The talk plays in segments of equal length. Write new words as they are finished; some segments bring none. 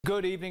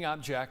Good evening,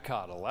 I'm Jack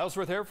Cottle.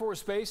 Ellsworth Air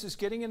Force Base is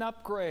getting an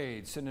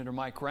upgrade. Senator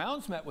Mike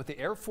Rounds met with the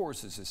Air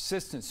Force's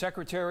Assistant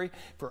Secretary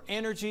for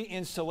Energy,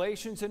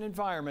 Installations and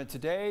Environment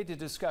today to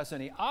discuss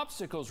any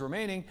obstacles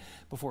remaining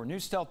before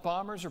new stealth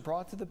bombers are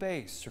brought to the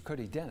base. Sir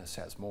Cody Dennis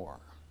has more.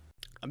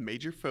 A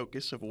major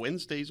focus of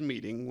Wednesday's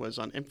meeting was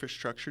on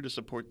infrastructure to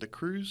support the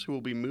crews who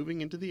will be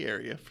moving into the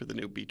area for the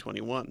new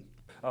B-21.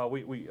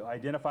 We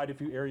identified a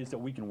few areas that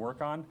we can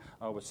work on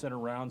with Senator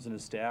Rounds and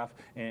his staff,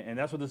 and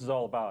that's what this is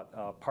all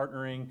about,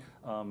 partnering,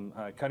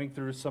 cutting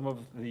through some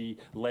of the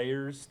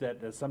layers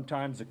that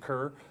sometimes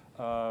occur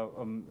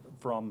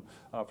from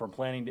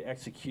planning to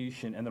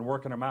execution, and then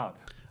working them out.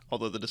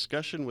 Although the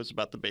discussion was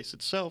about the base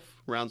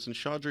itself, Rounds and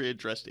Chaudhry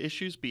addressed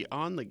issues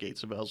beyond the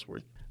gates of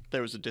Ellsworth.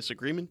 There was a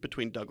disagreement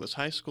between Douglas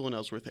High School and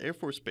Ellsworth Air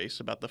Force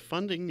Base about the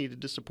funding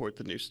needed to support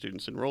the new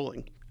students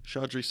enrolling.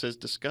 Chaudhry says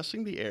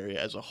discussing the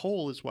area as a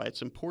whole is why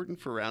it's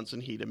important for Rounds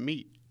and he to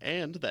meet,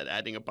 and that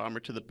adding a bomber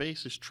to the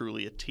base is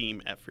truly a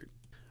team effort.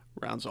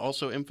 Rounds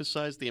also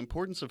emphasized the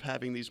importance of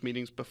having these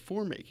meetings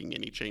before making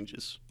any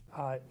changes.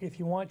 If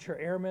you want your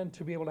airmen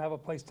to be able to have a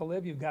place to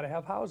live, you've got to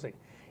have housing.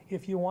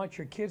 If you want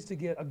your kids to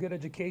get a good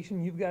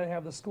education, you've got to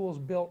have the schools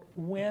built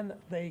when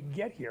they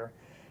get here,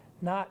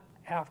 not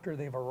after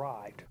they've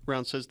arrived.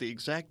 Rounds says the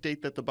exact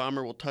date that the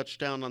bomber will touch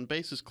down on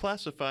base is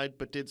classified,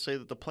 but did say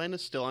that the plan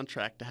is still on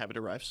track to have it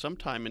arrive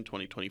sometime in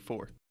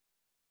 2024.